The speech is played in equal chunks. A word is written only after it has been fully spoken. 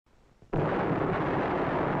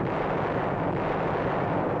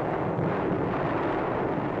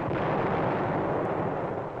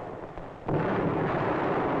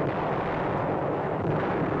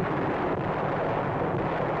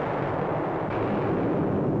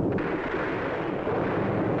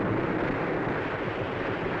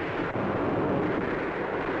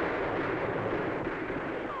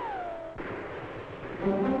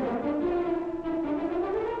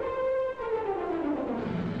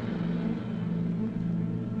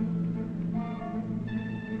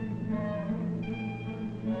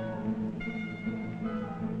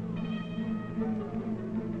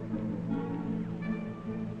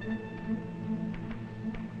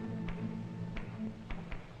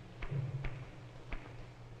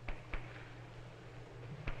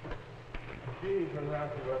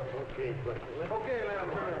Okay, but... Okay, Lem.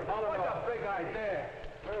 What's a big idea?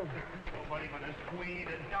 Nobody but a Swede, a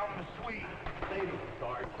dumb Swede. Save him,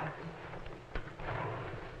 Sarge.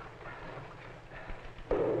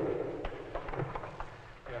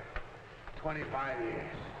 25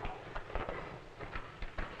 years.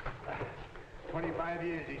 25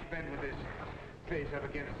 years he spent with his face up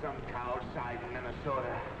against some cow's side in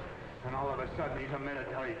Minnesota. And all of a sudden he's a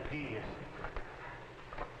military genius.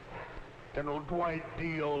 General Dwight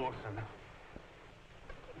D. Olson.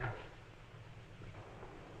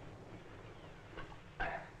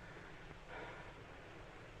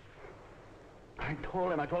 I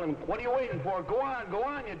told him, what are you waiting for? Go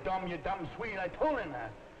on, you dumb Swede. I told him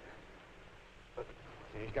that. But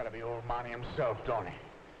see, he's got to be old Monty himself, don't he?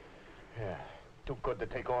 Yeah, too good to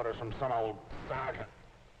take orders from some old sergeant.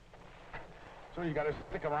 So he's got to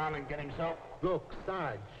stick around and get himself... Look,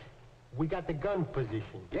 Sarge, we got the gun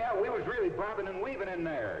position. Yeah, we was really bobbing and weaving in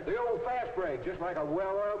there. The old fast break, just like a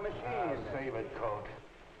well-oiled machine. Save it, Colt.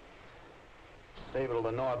 Save it till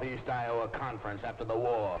the Northeast Iowa Conference after the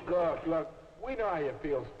war. Look, we know how you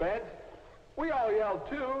feel, Spence. We all yelled,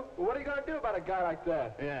 too. But what are you going to do about a guy like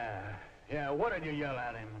that? Yeah, what did you yell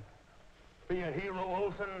at him? Be a hero,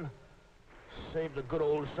 Olson? Save the good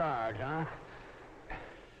old Sarge, huh?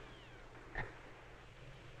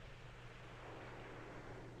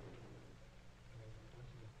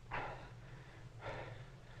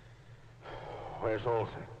 Where's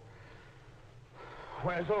Olson?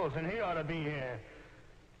 Where's Olson? He ought to be here.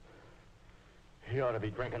 He ought to be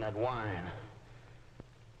drinking that wine.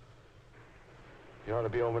 He ought to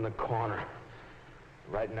be over in the corner,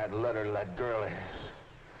 writing that letter to that girl of his.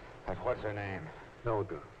 That, what's her name?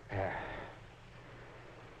 Helga.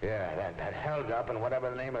 Yeah, that Helga up in whatever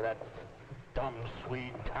the name of that dumb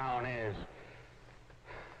Swede town is.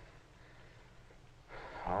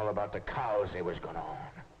 All about the cows they was gonna own.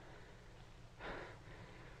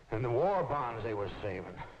 And the war bonds they were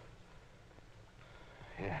saving.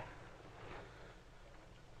 Yeah.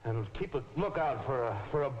 And keep a lookout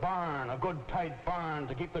for a barn, a good tight barn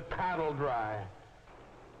to keep the cattle dry.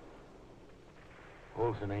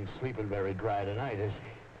 Olson ain't sleeping very dry tonight, is he?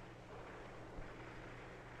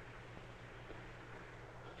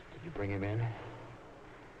 Did you bring him in?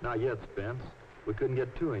 Not yet, Spence. We couldn't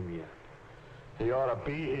get to him yet. He ought to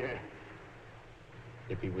be here.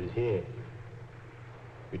 If he was here,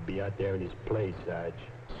 we'd be out there in his place, Sarge.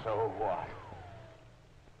 So what?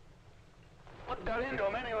 What got into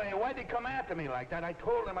him anyway? Why'd he come after me like that? I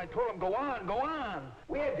told him, go on.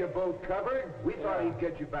 We had your boat covered. We thought he'd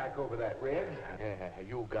get you back over that ridge. Yeah,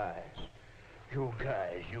 you guys, you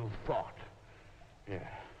thought. Yeah.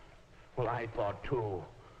 Well, I thought, too.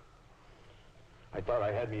 I thought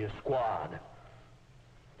I had me a squad.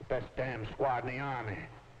 The best damn squad in the Army.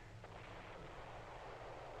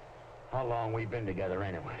 How long we been together,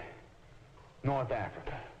 anyway? North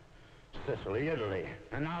Africa, Sicily, Italy,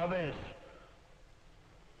 and now this.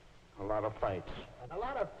 A lot of fights. And a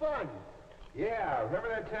lot of fun. Yeah, remember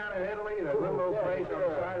that town in Italy, that little old place on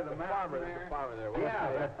the side of the mountain there? The farmer there.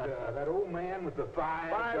 Yeah, that old man with the five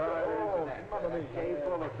daughters and that cave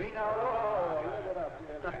full of vino.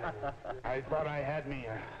 I thought I had me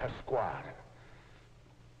a squad.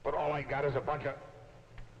 But all I got is a bunch of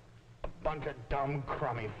dumb,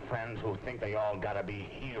 crummy friends who think they all gotta be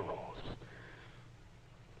heroes.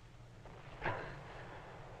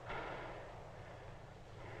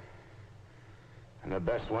 And the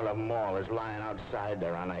best one of them all is lying outside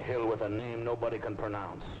there on a hill with a name nobody can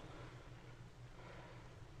pronounce.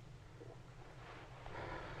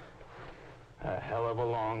 A hell of a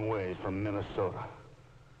long ways from Minnesota.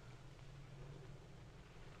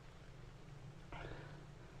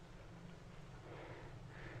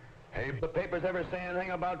 Hey, the papers ever say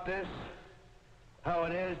anything about this? How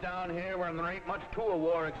it is down here where there ain't much to a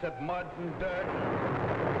war except mud and dirt?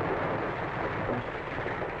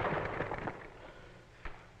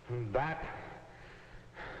 And that,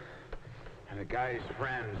 and the guy's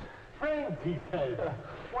friends. Friends, he says.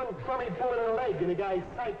 One crummy bullet in the leg and the guy's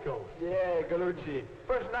psycho. Yeah, Gallucci.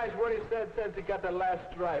 First nice word he said since he got the last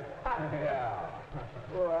stripe. Yeah.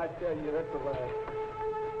 Boy, I tell you, that's the last.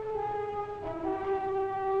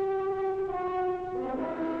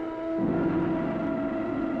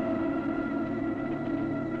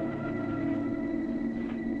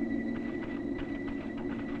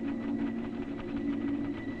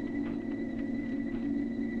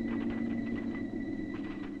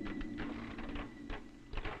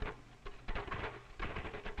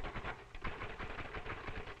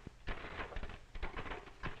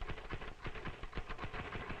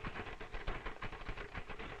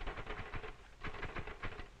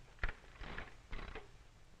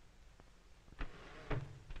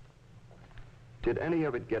 Did any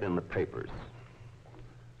of it get in the papers?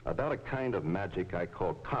 About a kind of magic I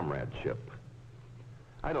call comradeship.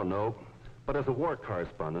 I don't know, but as a war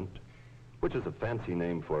correspondent, which is a fancy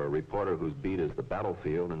name for a reporter whose beat is the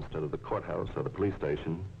battlefield instead of the courthouse or the police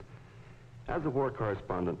station, as a war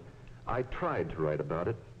correspondent, I tried to write about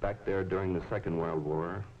it back there during the Second World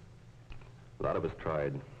War. A lot of us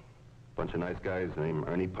tried. A bunch of nice guys named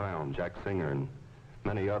Ernie Pyle and Jack Singer and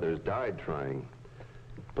many others died trying.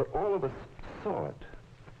 But all of us saw it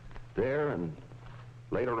there and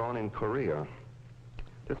later on in Korea.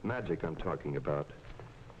 This magic I'm talking about.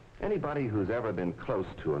 Anybody who's ever been close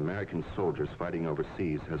to American soldiers fighting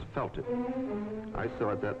overseas has felt it. I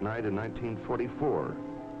saw it that night in 1944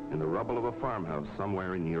 in the rubble of a farmhouse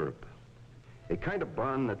somewhere in Europe. A kind of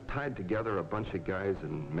bond that tied together a bunch of guys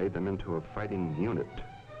and made them into a fighting unit.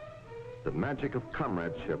 The magic of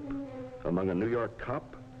comradeship among a New York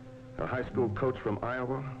cop, a high school coach from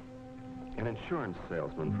Iowa, an insurance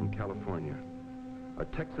salesman from California, a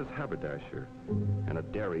Texas haberdasher, and a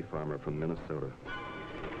dairy farmer from Minnesota.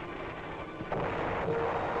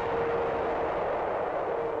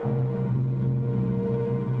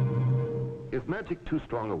 Is magic too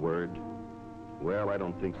strong a word? Well, I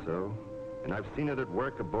don't think so. And I've seen it at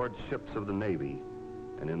work aboard ships of the Navy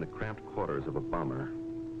and in the cramped quarters of a bomber.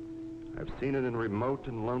 I've seen it in remote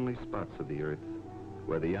and lonely spots of the earth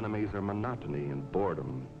where the enemies are monotony and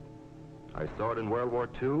boredom. I saw it in World War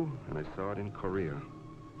II, and I saw it in Korea.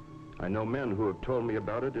 I know men who have told me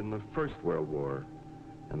about it in the First World War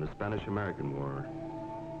and the Spanish-American War.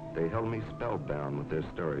 They held me spellbound with their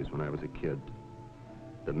stories when I was a kid.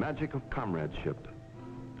 The magic of comradeship.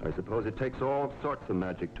 I suppose it takes all sorts of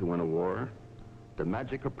magic to win a war. The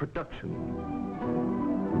magic of production.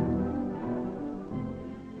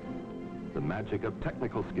 The magic of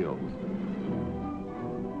technical skills.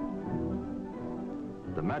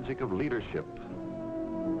 The magic of leadership.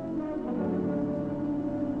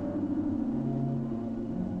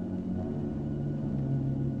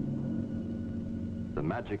 The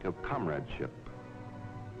magic of comradeship.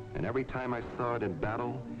 And every time I saw it in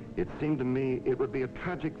battle, it seemed to me it would be a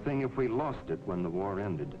tragic thing if we lost it when the war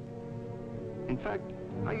ended. In fact,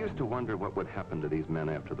 I used to wonder what would happen to these men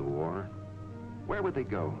after the war. Where would they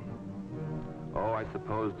go? Oh, I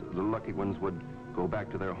suppose the lucky ones would go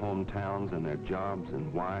back to their hometowns and their jobs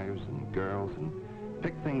and wives and girls and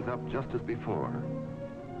pick things up just as before.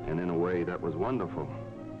 And in a way, that was wonderful.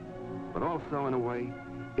 But also, in a way,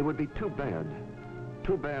 it would be too bad.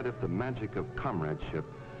 Too bad if the magic of comradeship,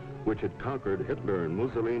 which had conquered Hitler and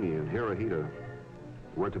Mussolini and Hirohito,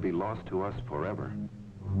 were to be lost to us forever.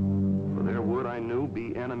 For there would, I knew,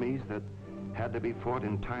 be enemies that had to be fought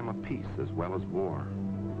in time of peace as well as war.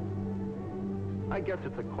 I guess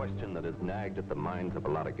it's a question that has nagged at the minds of a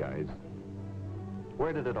lot of guys.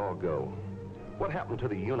 Where did it all go? What happened to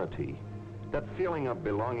the unity? That feeling of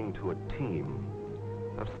belonging to a team,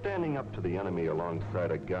 of standing up to the enemy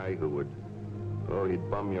alongside a guy who would, oh,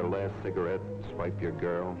 he'd bum your last cigarette, swipe your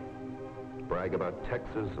girl, brag about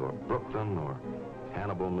Texas or Brooklyn or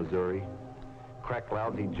Hannibal, Missouri, crack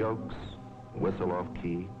lousy jokes, whistle off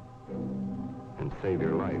key, and save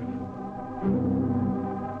your life.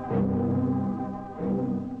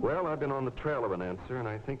 Well, I've been on the trail of an answer, and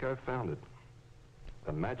I think I've found it.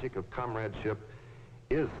 The magic of comradeship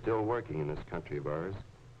is still working in this country of ours,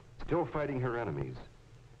 still fighting her enemies,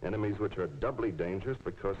 enemies which are doubly dangerous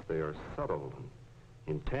because they are subtle and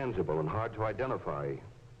intangible and hard to identify.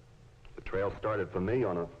 The trail started for me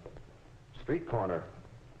on a street corner,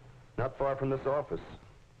 not far from this office.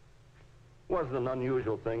 Wasn't an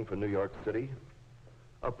unusual thing for New York City.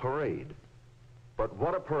 A parade. But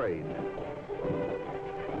what a parade.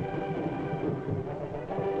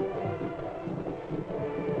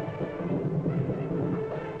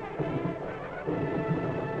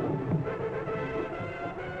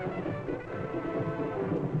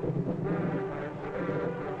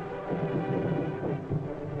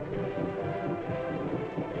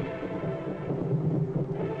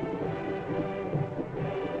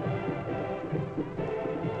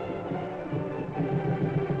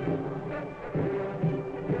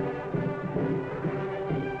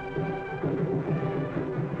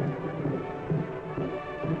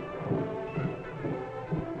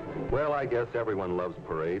 Well, I guess everyone loves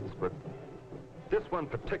parades, but this one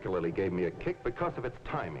particularly gave me a kick because of its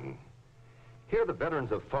timing. Here, the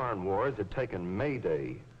veterans of foreign wars had taken May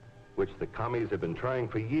Day, which the commies had been trying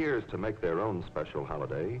for years to make their own special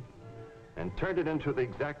holiday, and turned it into the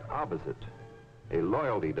exact opposite, a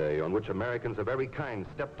loyalty day on which Americans of every kind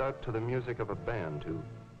stepped out to the music of a band to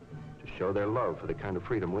show their love for the kind of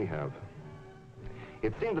freedom we have.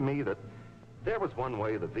 It seemed to me that There was one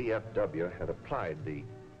way the VFW had applied the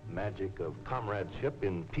magic of comradeship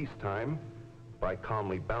in peacetime by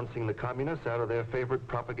calmly bouncing the communists out of their favorite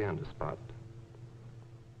propaganda spot.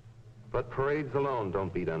 But parades alone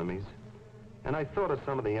don't beat enemies. And I thought of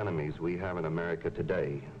some of the enemies we have in America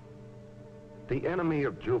today. The enemy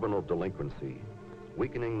of juvenile delinquency,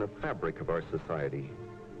 weakening the fabric of our society,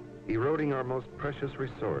 eroding our most precious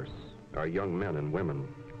resource, our young men and women.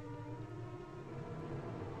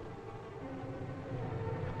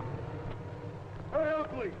 Hey,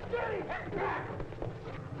 Oakley! Steady!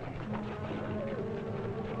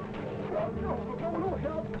 No,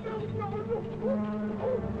 help!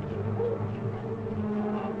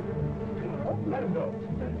 Let him go.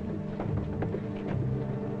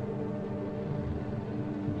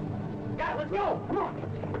 Guys, let's go! Come on!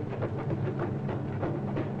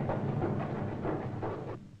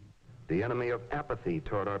 The enemy of apathy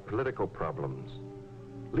toward our political problems,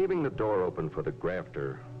 leaving the door open for the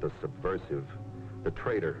grafter, the subversive, the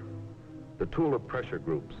traitor, the tool of pressure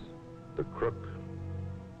groups, the crook,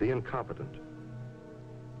 the incompetent.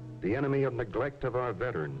 The enemy of neglect of our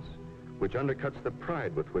veterans, which undercuts the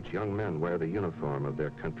pride with which young men wear the uniform of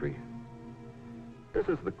their country. This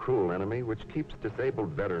is the cruel enemy which keeps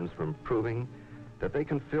disabled veterans from proving that they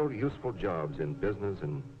can fill useful jobs in business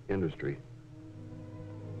and industry.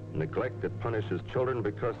 Neglect that punishes children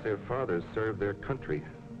because their fathers served their country.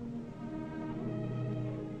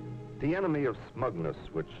 The enemy of smugness,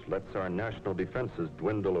 which lets our national defenses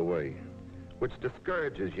dwindle away, which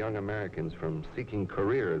discourages young Americans from seeking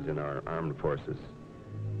careers in our armed forces,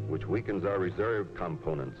 which weakens our reserve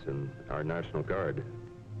components in our National Guard.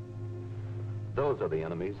 Those are the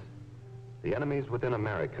enemies within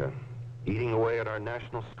America, eating away at our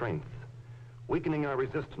national strength, weakening our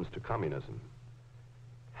resistance to communism.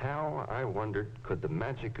 How, I wondered, could the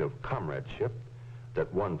magic of comradeship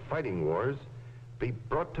that won fighting wars be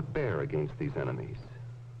brought to bear against these enemies?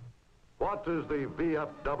 What is the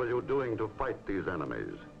VFW doing to fight these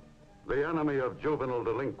enemies? The enemy of juvenile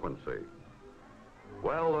delinquency.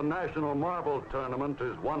 Well, the National Marble Tournament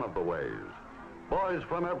is one of the ways. Boys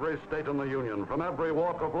from every state in the Union, from every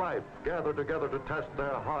walk of life, gather together to test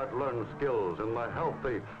their hard-learned skills in the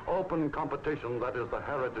healthy, open competition that is the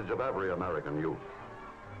heritage of every American youth.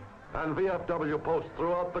 And VFW posts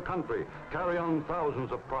throughout the country carry on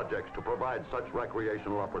thousands of projects to provide such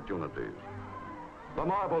recreational opportunities. The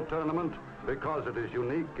Marble Tournament, because it is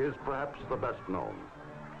unique, is perhaps the best known.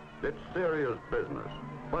 It's serious business,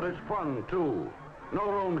 but it's fun, too. No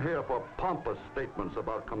room here for pompous statements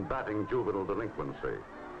about combating juvenile delinquency.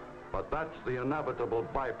 But that's the inevitable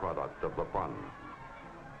byproduct of the fun.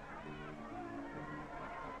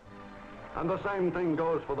 And the same thing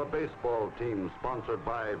goes for the baseball team sponsored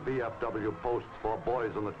by VFW Posts for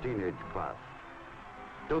boys in the teenage class.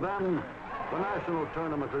 To them, the national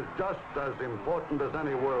tournament is just as important as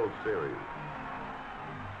any World Series.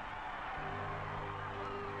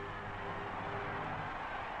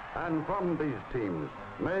 And from these teams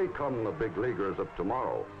may come the big leaguers of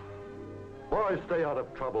tomorrow. Boys stay out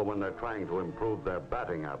of trouble when they're trying to improve their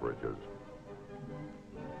batting averages.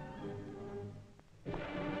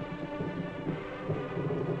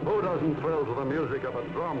 Who doesn't thrill to the music of a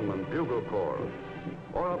drum and bugle corps,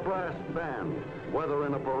 or a brass band, whether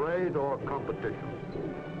in a parade or competition?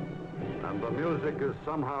 And the music is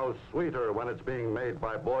somehow sweeter when it's being made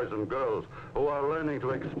by boys and girls who are learning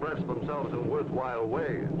to express themselves in worthwhile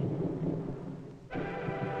ways.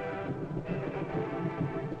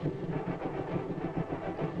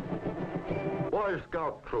 Boy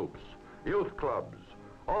Scout troops, youth clubs,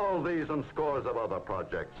 all these and scores of other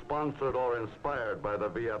projects, sponsored or inspired by the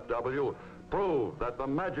VFW, prove that the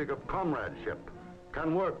magic of comradeship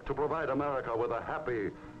can work to provide America with a happy,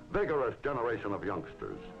 vigorous generation of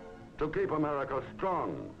youngsters, to keep America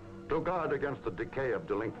strong, to guard against the decay of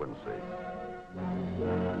delinquency.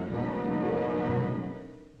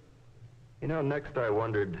 You know, next I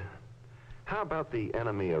wondered, how about the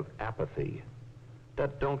enemy of apathy?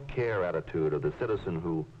 That don't care attitude of the citizen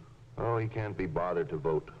who, oh, he can't be bothered to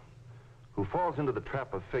vote, who falls into the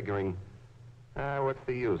trap of figuring, what's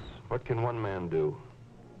the use? What can one man do?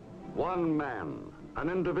 One man, an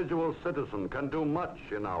individual citizen, can do much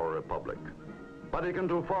in our republic. But he can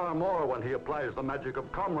do far more when he applies the magic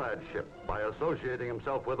of comradeship by associating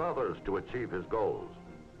himself with others to achieve his goals.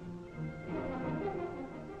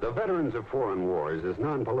 The Veterans of Foreign Wars is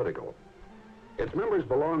non-political. Its members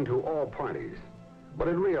belong to all parties, but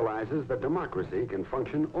it realizes that democracy can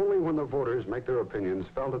function only when the voters make their opinions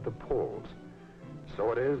felt at the polls.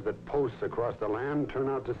 So it is that posts across the land turn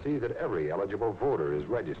out to see that every eligible voter is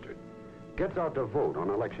registered, gets out to vote on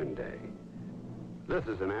election day. This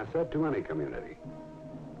is an asset to any community.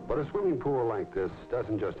 But a swimming pool like this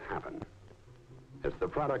doesn't just happen. It's the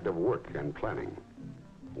product of work and planning.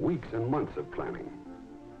 Weeks and months of planning.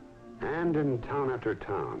 And in town after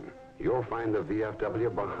town, you'll find the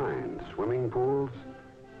VFW behind swimming pools,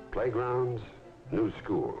 playgrounds, new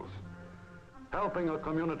schools. Helping a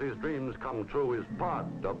community's dreams come true is part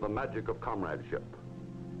of the magic of comradeship.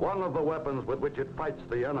 One of the weapons with which it fights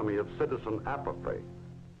the enemy of citizen apathy.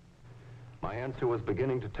 My answer was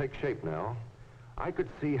beginning to take shape now. I could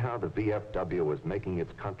see how the VFW was making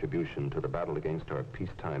its contribution to the battle against our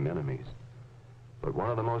peacetime enemies. But one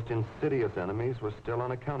of the most insidious enemies was still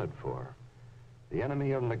unaccounted for. The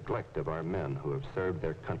enemy of neglect of our men who have served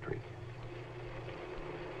their country.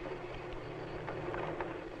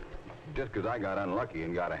 Just because I got unlucky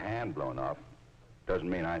and got a hand blown off doesn't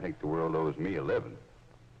mean I think the world owes me a living.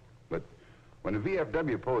 But when the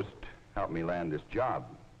VFW post helped me land this job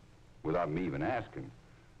without me even asking,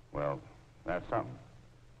 well, that's something.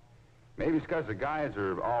 Maybe it's because the guys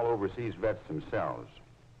are all overseas vets themselves.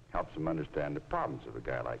 Helps them understand the problems of a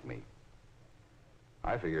guy like me.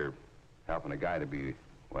 I figure helping a guy to be,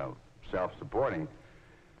 well, self-supporting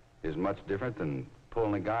is much different than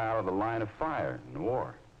pulling a guy out of the line of fire in the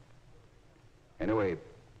war. Anyway,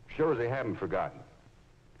 shows they haven't forgotten.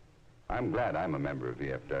 I'm glad I'm a member of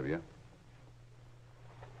VFW.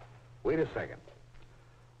 Wait a second.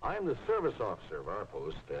 I'm the service officer of our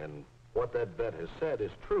post, and what that vet has said is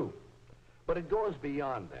true. But it goes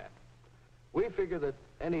beyond that. We figure that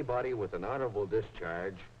anybody with an honorable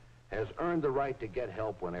discharge has earned the right to get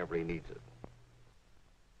help whenever he needs it.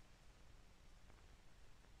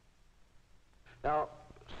 Now,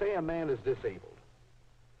 say a man is disabled.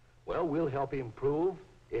 Well, we'll help him prove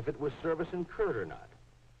if it was service incurred or not.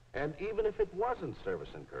 And even if it wasn't service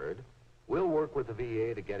incurred, we'll work with the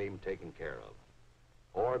VA to get him taken care of.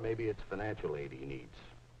 Or maybe it's financial aid he needs.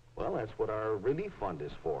 Well, that's what our relief fund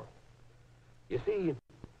is for. You see,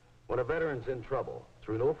 when a veteran's in trouble,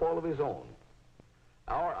 through no fault of his own,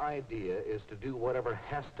 our idea is to do whatever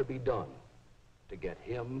has to be done to get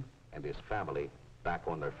him and his family back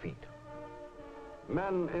on their feet.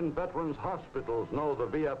 Men in veterans' hospitals know the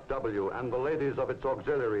VFW and the ladies of its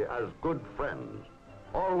auxiliary as good friends,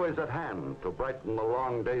 always at hand to brighten the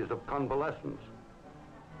long days of convalescence.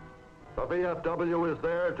 The VFW is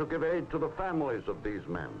there to give aid to the families of these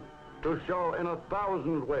men, to show in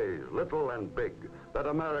 1,000 ways, little and big, that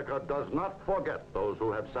America does not forget those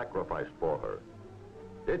who have sacrificed for her.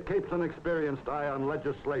 It keeps an experienced eye on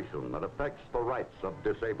legislation that affects the rights of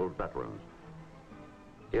disabled veterans.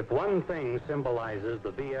 If one thing symbolizes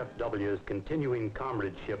the VFW's continuing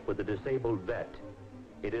comradeship with the disabled vet,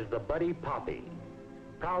 it is the Buddy Poppy,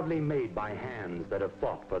 proudly made by hands that have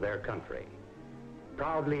fought for their country,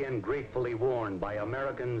 proudly and gratefully worn by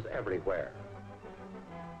Americans everywhere.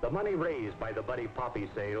 The money raised by the Buddy Poppy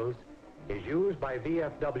sales is used by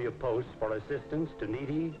VFW posts for assistance to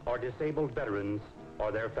needy or disabled veterans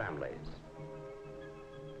or their families.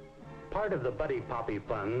 Part of the Buddy Poppy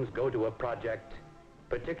funds go to a project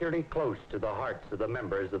particularly close to the hearts of the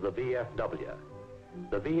members of the VFW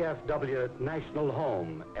National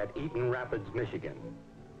Home at Eaton Rapids, Michigan,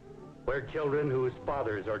 where children whose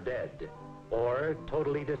fathers are dead or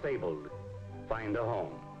totally disabled find a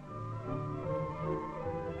home.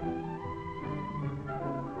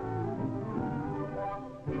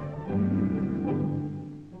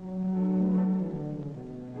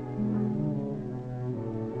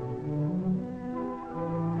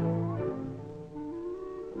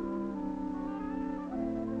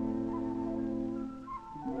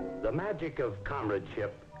 The magic of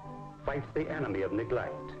comradeship fights the enemy of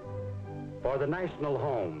neglect. For the National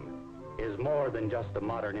Home is more than just a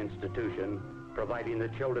modern institution providing the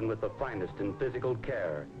children with the finest in physical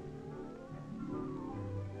care,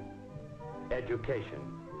 education,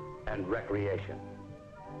 and recreation.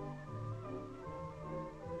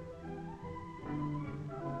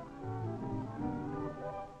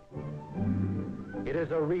 It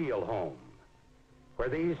is a real home where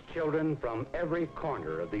these children from every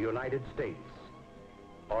corner of the United States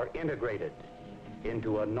are integrated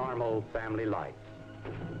into a normal family life.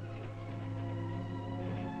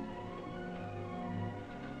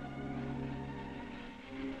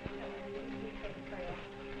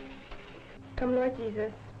 Come, Lord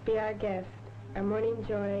Jesus, be our guest, our morning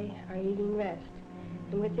joy, our evening rest,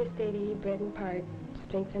 and with this daily bread and part,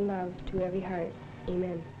 strength and love to every heart.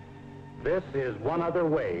 Amen. This is one other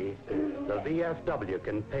way the VFW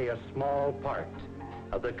can pay a small part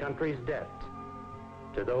of the country's debt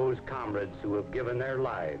to those comrades who have given their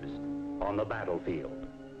lives on the battlefield.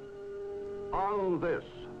 On this,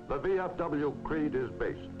 the VFW creed is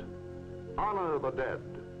based. honor the dead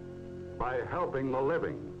by helping the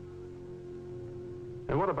living.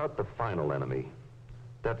 And what about the final enemy?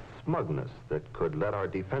 That smugness that could let our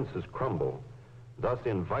defenses crumble, thus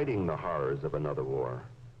inviting the horrors of another war.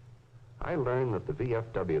 I learned that the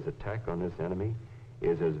VFW's attack on this enemy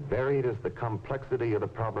is as varied as the complexity of the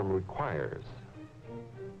problem requires.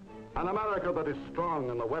 An America that is strong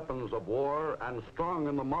in the weapons of war and strong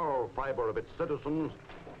in the moral fiber of its citizens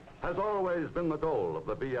has always been the goal of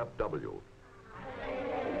the VFW.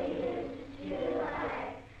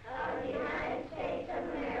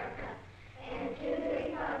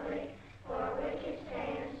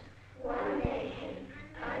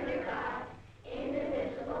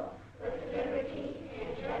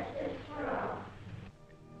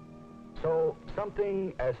 So,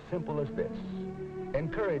 something as simple as this,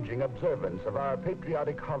 encouraging observance of our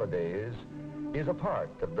patriotic holidays, is a part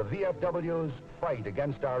of the VFW's fight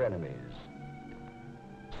against our enemies.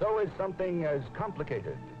 So is something as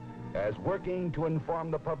complicated as working to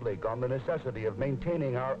inform the public on the necessity of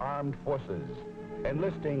maintaining our armed forces,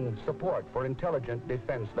 enlisting support for intelligent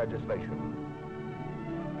defense legislation.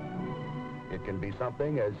 It can be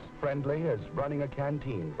something as friendly as running a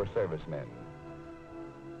canteen for servicemen,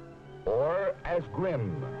 or as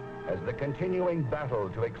grim as the continuing battle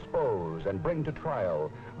to expose and bring to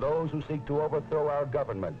trial those who seek to overthrow our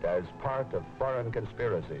government as part of foreign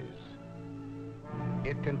conspiracies.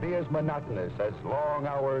 It can be as monotonous as long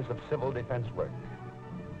hours of civil defense work,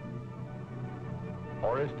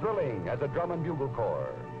 or as thrilling as a drum and bugle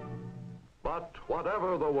corps. But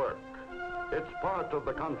whatever the work, it's part of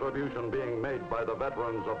the contribution being made by the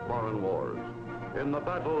veterans of foreign wars in the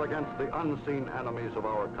battle against the unseen enemies of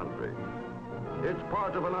our country. It's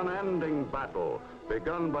part of an unending battle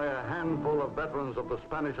begun by a handful of veterans of the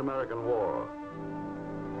Spanish-American War,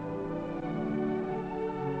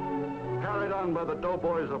 carried on by the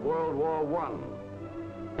doughboys of World War I,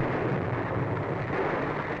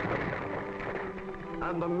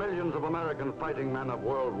 and the millions of American fighting men of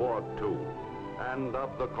World War II and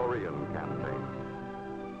of the Korean campaign.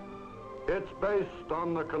 It's based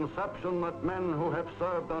on the conception that men who have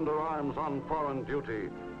served under arms on foreign duty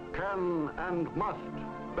can and must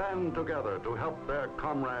band together to help their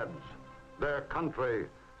comrades, their country,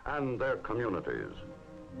 and their communities.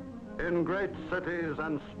 In great cities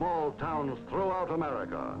and small towns throughout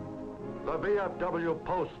America, the VFW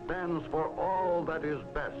post stands for all that is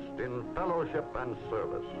best in fellowship and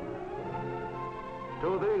service.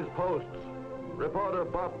 To these posts, reporter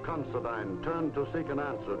Bob Considine turned to seek an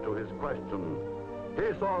answer to his question.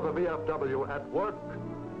 He saw the VFW at work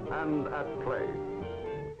and at play.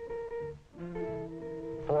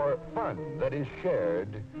 For fun that is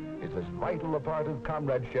shared is as vital a part of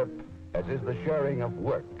comradeship as is the sharing of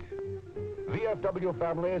work. VFW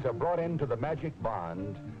families are brought into the magic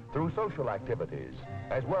bond through social activities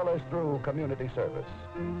as well as through community service.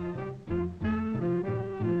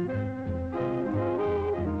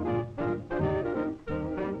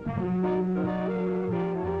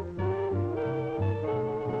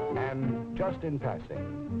 And just in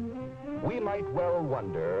passing, we might well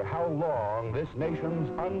wonder how long this nation's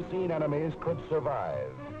unseen enemies could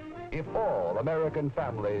survive if all American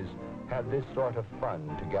families had this sort of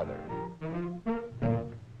fun together.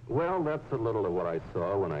 Well, that's a little of what I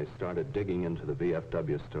saw when I started digging into the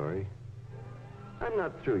VFW story. I'm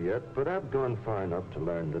not through yet, but I've gone far enough to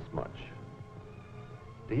learn this much.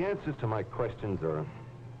 The answers to my questions are,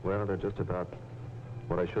 well, they're just about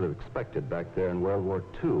what I should have expected back there in World War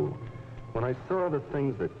II, when I saw the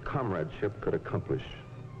things that comradeship could accomplish.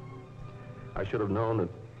 I should have known that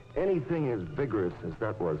anything as vigorous as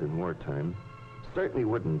that was in wartime certainly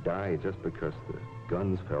wouldn't die just because the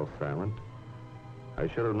guns fell silent. I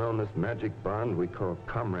should have known this magic bond we call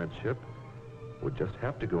comradeship would just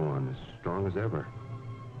have to go on as strong as ever.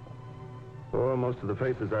 Oh, most of the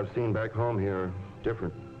faces I've seen back home here are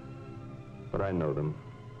different, but I know them.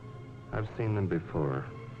 I've seen them before.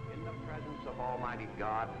 In the presence of Almighty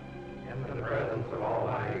God, in the presence of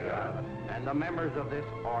Almighty God, and the members of this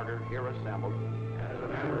order here assembled, and the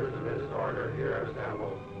members of this order here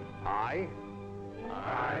assembled, I,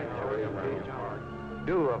 William H. Hart,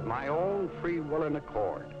 do of my own free will and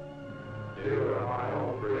accord,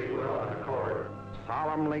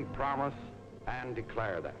 solemnly promise and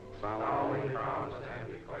declare that.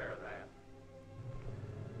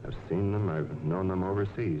 I've seen them, I've known them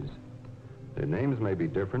overseas. Their names may be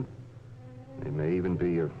different. They may even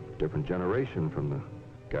be a different generation from the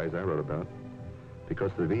guys I wrote about,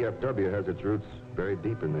 because the VFW has its roots very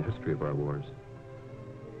deep in the history of our wars.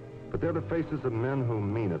 But they're the faces of men who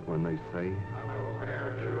mean it when they say,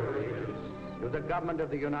 To the government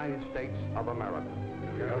of the United States of America.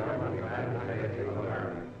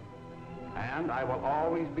 And I will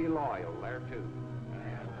always be loyal thereto.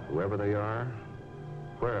 Whoever they are,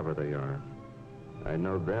 wherever they are, I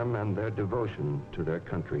know them and their devotion to their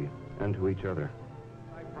country and to each other.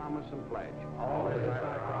 I promise and pledge. All this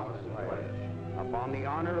I promise and pledge. Upon the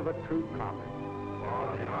honor of a true comrade.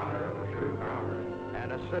 Upon the honor of a true comrade.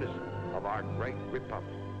 And a citizen of our great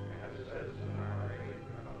republic. And a citizen of our great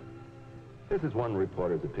republic. This is one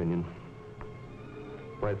reporter's opinion,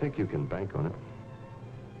 but I think you can bank on it.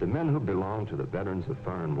 The men who belong to the veterans of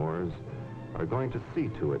foreign wars are going to see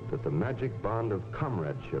to it that the magic bond of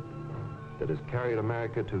comradeship that has carried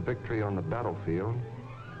America to victory on the battlefield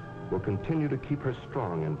will continue to keep her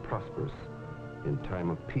strong and prosperous in time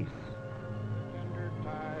of peace. Tender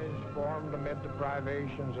ties formed amid the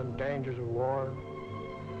privations and dangers of war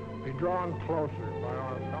be drawn closer by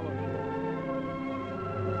our fellowship.